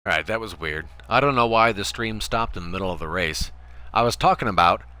Alright, that was weird. I don't know why the stream stopped in the middle of the race. I was talking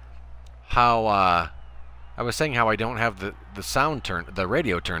about how, I was saying how I don't have the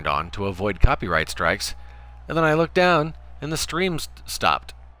radio turned on to avoid copyright strikes, and then I looked down, and the stream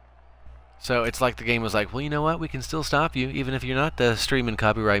stopped. So it's like the game was like, well, you know what, we can still stop you, even if you're not streaming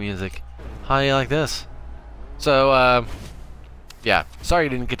copyright music. How do you like this? So, yeah, sorry you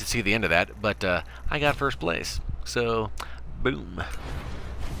didn't get to see the end of that, but I got first place. So, boom.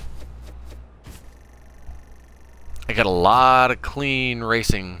 I got a lot of clean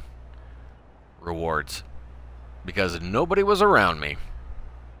racing rewards because nobody was around me.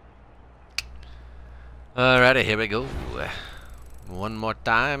 Alrighty, here we go. One more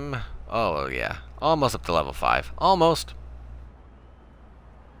time. Oh, yeah. Almost up to level 5. Almost.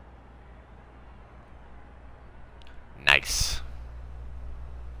 Nice.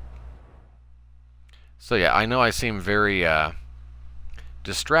 So yeah, I know I seem very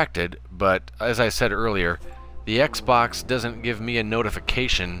distracted, but as I said earlier, the Xbox doesn't give me a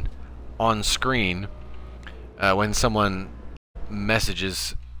notification on screen when someone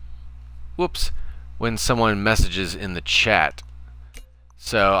messages. Whoops. When someone messages in the chat.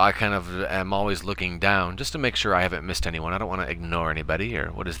 So I kind of am always looking down just to make sure I haven't missed anyone. I don't want to ignore anybody. Or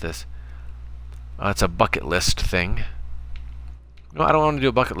what is this? Oh, it's a bucket list thing. No, I don't want to do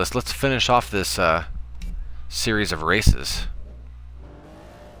a bucket list. Let's finish off this series of races.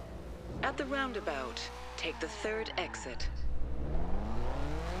 At the roundabout, take the third exit.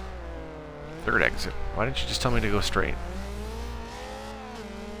 Third exit? Why didn't you just tell me to go straight?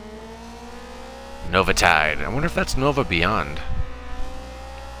 Nova Tide. I wonder if that's Nova Beyond.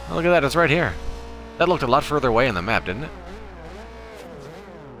 Oh, look at that, it's right here. That looked a lot further away in the map, didn't it?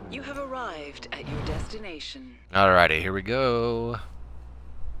 You have arrived at your destination. Alrighty, here we go.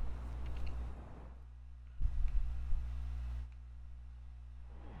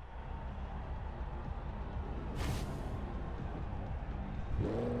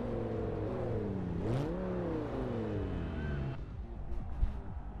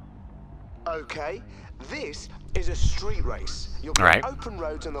 Okay, this is a street race. You'll be on open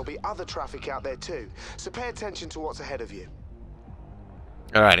roads and there'll be other traffic out there too. So pay attention to what's ahead of you.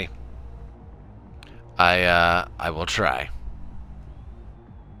 Alrighty. I will try.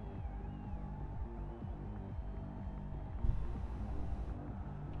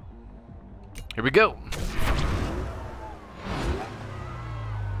 Here we go.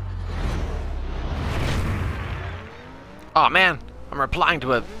 Oh man, I'm replying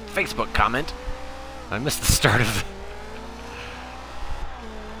to a Facebook comment. I missed the start of the...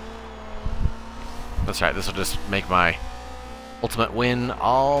 That's right, this will just make my ultimate win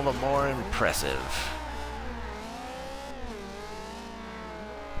all the more impressive.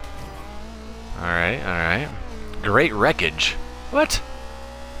 Alright, alright. Great wreckage. What?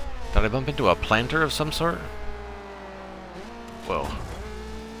 Did I bump into a planter of some sort? Whoa.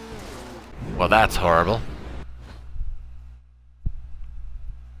 Well, that's horrible.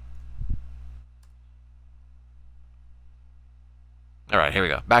 Alright, here we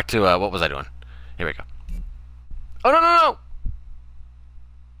go. Back to, what was I doing? Here we go. Oh, no, no,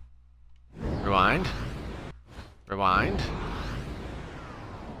 no! Rewind. Rewind.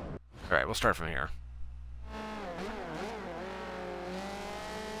 Alright, we'll start from here.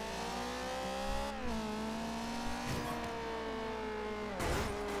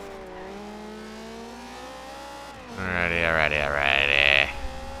 Alrighty, alrighty, alrighty.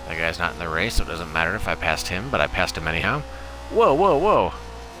 That guy's not in the race, so it doesn't matter if I passed him, but I passed him anyhow. Whoa, whoa, whoa.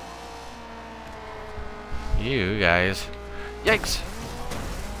 You guys. Yikes.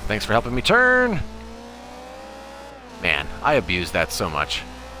 Thanks for helping me turn. Man, I abused that so much.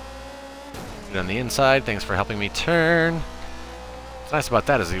 Get on the inside. Thanks for helping me turn. What's nice about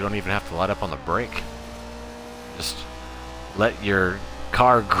that is you don't even have to let up on the brake. Just let your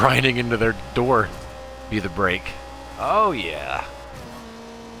car grinding into their door be the brake. Oh, yeah.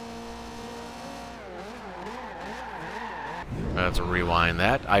 Let's rewind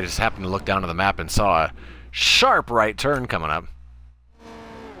that. I just happened to look down to the map and saw a sharp right turn coming up.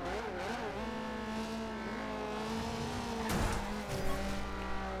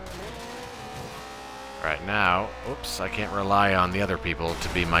 Right now, oops, I can't rely on the other people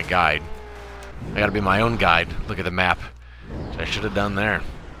to be my guide. I gotta be my own guide. Look at the map, which I should have done there.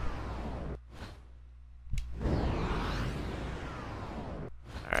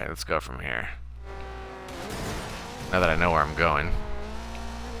 Alright, let's go from here. Now that I know where I'm going.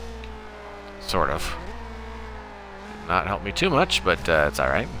 Sort of. Not help me too much, but it's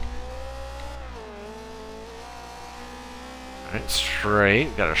alright. Alright,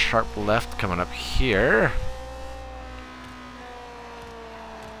 straight. Got a sharp left coming up here.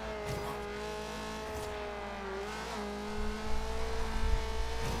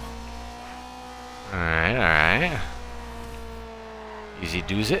 Alright. Easy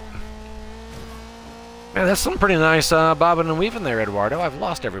does it. Man, that's some pretty nice bobbing and weaving there, Eduardo. I've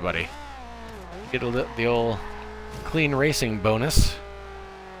lost everybody. Get the old clean racing bonus.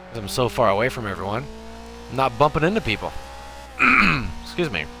 Because I'm so far away from everyone. I'm not bumping into people. Excuse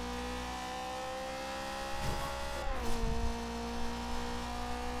me.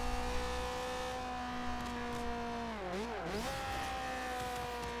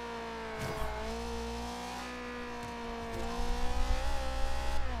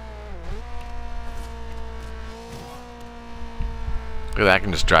 Look at that, I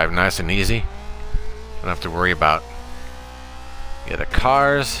can just drive nice and easy. Don't have to worry about the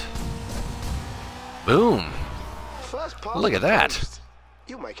cars. Boom. Look at that.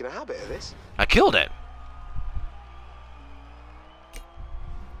 You're making a habit of this. I killed it.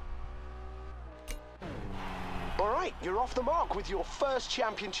 All right, you're off the mark with your first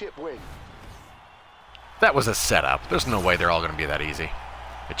championship win. That was a setup. There's no way they're all going to be that easy.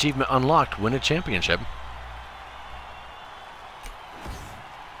 Achievement unlocked. Win a championship.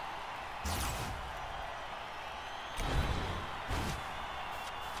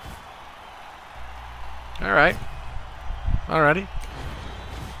 Alright. Alrighty.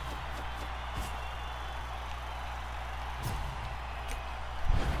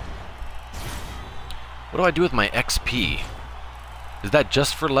 What do I do with my XP? Is that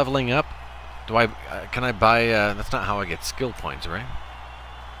just for leveling up? Do I, can I buy, that's not how I get skill points, right?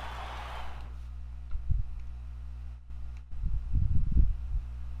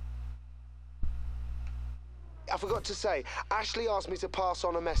 I forgot to say, Ashley asked me to pass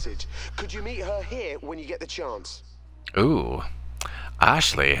on a message. Could you meet her here when you get the chance? Ooh.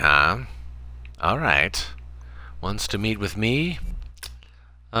 Ashley, huh? Alright. Wants to meet with me?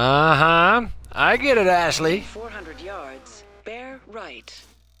 Uh-huh. I get it, Ashley. 400 yards. Bear right.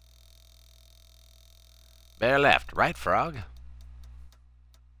 Bear left. Right, frog?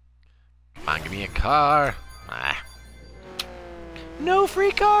 Come on, give me a car. Ah. No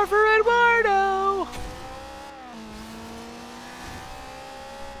free car for Eduardo!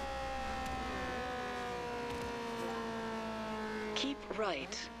 Keep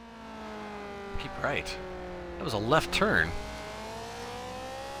right. Keep right. That was a left turn.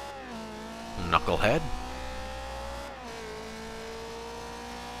 Knucklehead.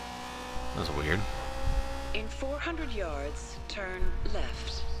 That was weird. In 400 yards, turn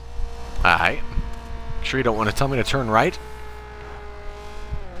left. Alright. Sure you don't want to tell me to turn right?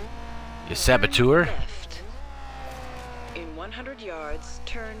 You saboteur? Turn left. In 100 yards,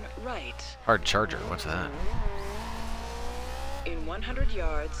 turn right. Hard charger, what's that? In 100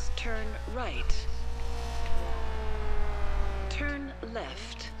 yards, turn right. Turn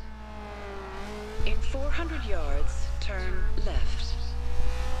left. In 400 yards, turn left.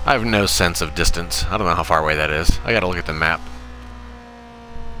 I have no sense of distance. I don't know how far away that is. I gotta look at the map.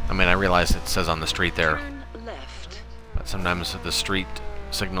 I mean, I realize it says on the street there. Turn left. But sometimes the street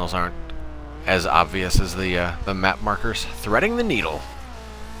signals aren't as obvious as the map markers. Threading the needle.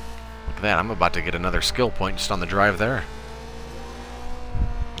 Look at that, I'm about to get another skill point just on the drive there.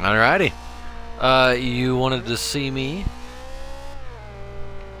 Alrighty. You wanted to see me?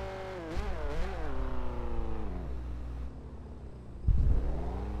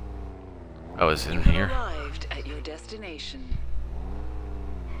 Oh, is it in here? Arrived at your destination.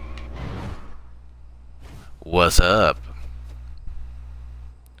 What's up?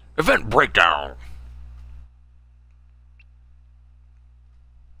 Event breakdown!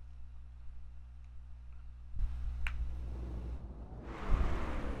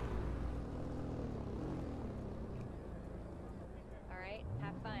 Alright,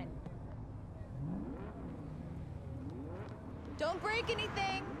 have fun. Don't break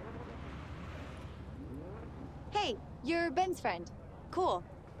anything! Hey, you're Ben's friend. Cool.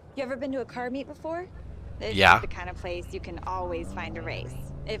 You ever been to a car meet before? It's Yeah. the kind of place you can always find a race,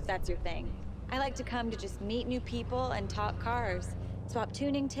 if that's your thing. I like to come to just meet new people and talk cars. Swap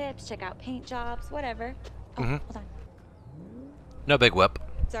tuning tips, check out paint jobs, whatever. Oh, hold on. No big whip.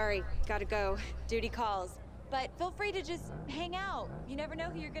 Sorry, gotta go. Duty calls. But feel free to just hang out. You never know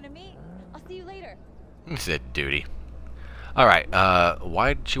who you're gonna meet. I'll see you later. He said duty. Alright,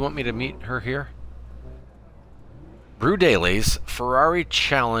 why did you want me to meet her here? Brew Dailies, Ferrari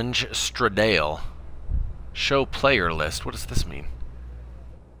Challenge Stradale. Show player list. What does this mean?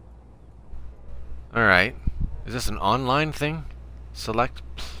 Alright. Is this an online thing? Select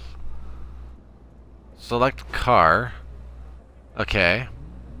car. Okay.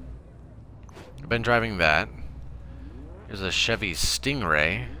 I've been driving that. Here's a Chevy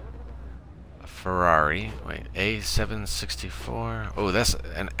Stingray. A Ferrari. Wait, A764. Oh, that's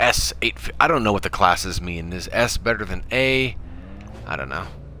an S8. I don't know what the classes mean. Is S better than A? I don't know.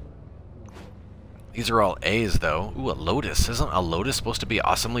 These are all A's, though. Ooh, a Lotus. Isn't a Lotus supposed to be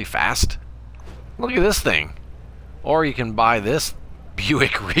awesomely fast? Look at this thing. Or you can buy this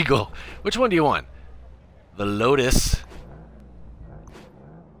Buick Regal. Which one do you want? The Lotus.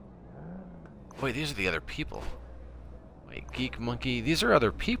 Wait, these are the other people. Wait, Geek Monkey. These are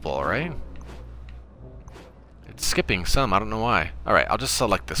other people, right? It's skipping some. I don't know why. Alright, I'll just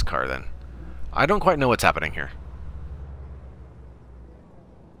select this car then. I don't quite know what's happening here.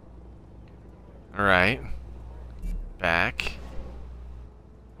 Alright. Back.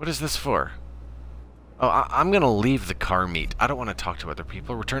 What is this for? Oh, I'm gonna leave the car meet. I don't want to talk to other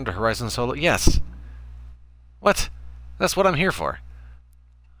people. Return to Horizon Solo? Yes. What? That's what I'm here for.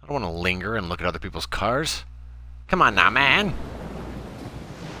 I don't want to linger and look at other people's cars. Come on now, man.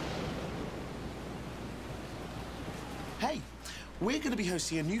 Hey, we're going to be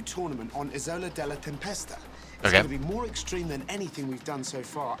hosting a new tournament on Isola della Tempesta. It's Okay. going to be more extreme than anything we've done so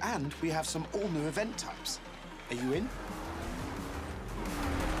far, and we have some all-new event types. Are you in?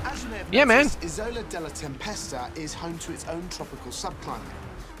 As you may have noticed, Isola della Tempesta is home to its own tropical subclimate.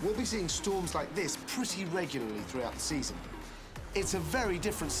 We'll be seeing storms like this pretty regularly throughout the season. It's a very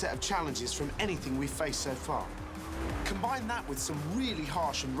different set of challenges from anything we've faced so far. Combine that with some really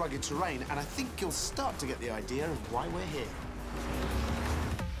harsh and rugged terrain, and I think you'll start to get the idea of why we're here.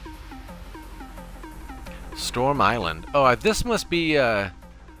 Storm Island. Oh, this must be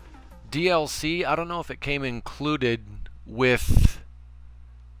DLC. I don't know if it came included with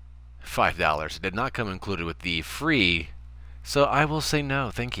 $5. It did not come included with the free, so I will say no,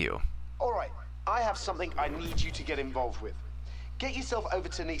 thank you. All right, I have something I need you to get involved with. Get yourself over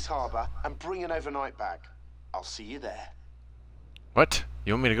to Nice Harbor and bring an overnight bag. I'll see you there. What?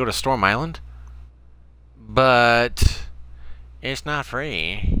 You want me to go to Storm Island? But it's not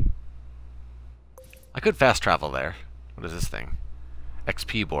free. I could fast travel there. What is this thing?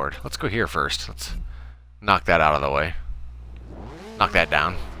 XP board. Let's go here first. Let's knock that out of the way. Knock that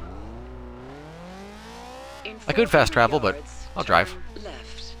down. I could fast travel, but I'll drive.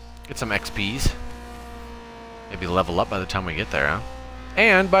 Get some XPs. Maybe level up by the time we get there, huh?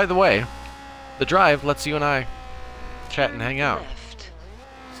 And, by the way, the drive lets you and I chat and hang out.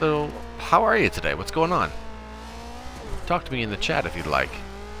 So, how are you today? What's going on? Talk to me in the chat if you'd like.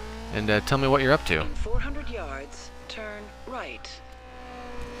 And tell me what you're up to. In 400 yards, turn right.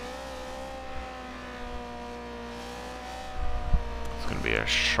 It's going to be a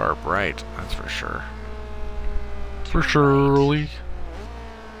sharp right, that's for sure. For Turn surely.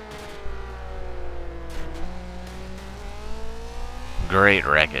 Great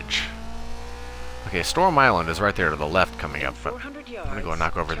wreckage. Okay, Storm Island is right there to the left coming up, but I'm gonna go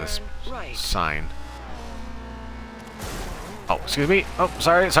knock over this sign. Oh, excuse me. Oh,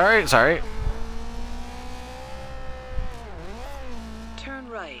 sorry. Turn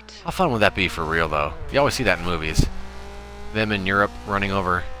right. How fun would that be for real, though? You always see that in movies. Them in Europe running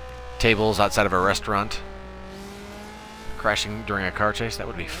over tables outside of a restaurant, crashing during a car chase. That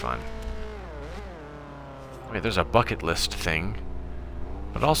would be fun. Wait, there's a bucket list thing.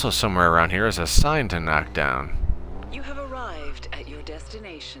 But also somewhere around here is a sign to knock down. You have arrived at your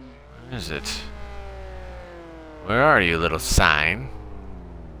destination. What is it? Where are you, little sign?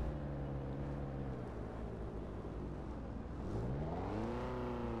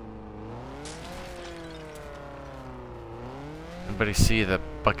 Anybody see the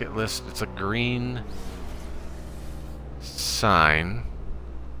bucket list? It's a green sign.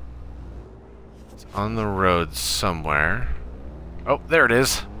 It's on the road somewhere. Oh, there it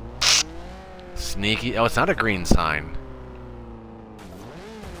is. Sneaky. Oh, it's not a green sign.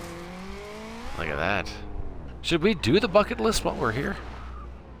 Look at that. Should we do the bucket list while we're here?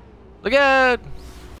 Look at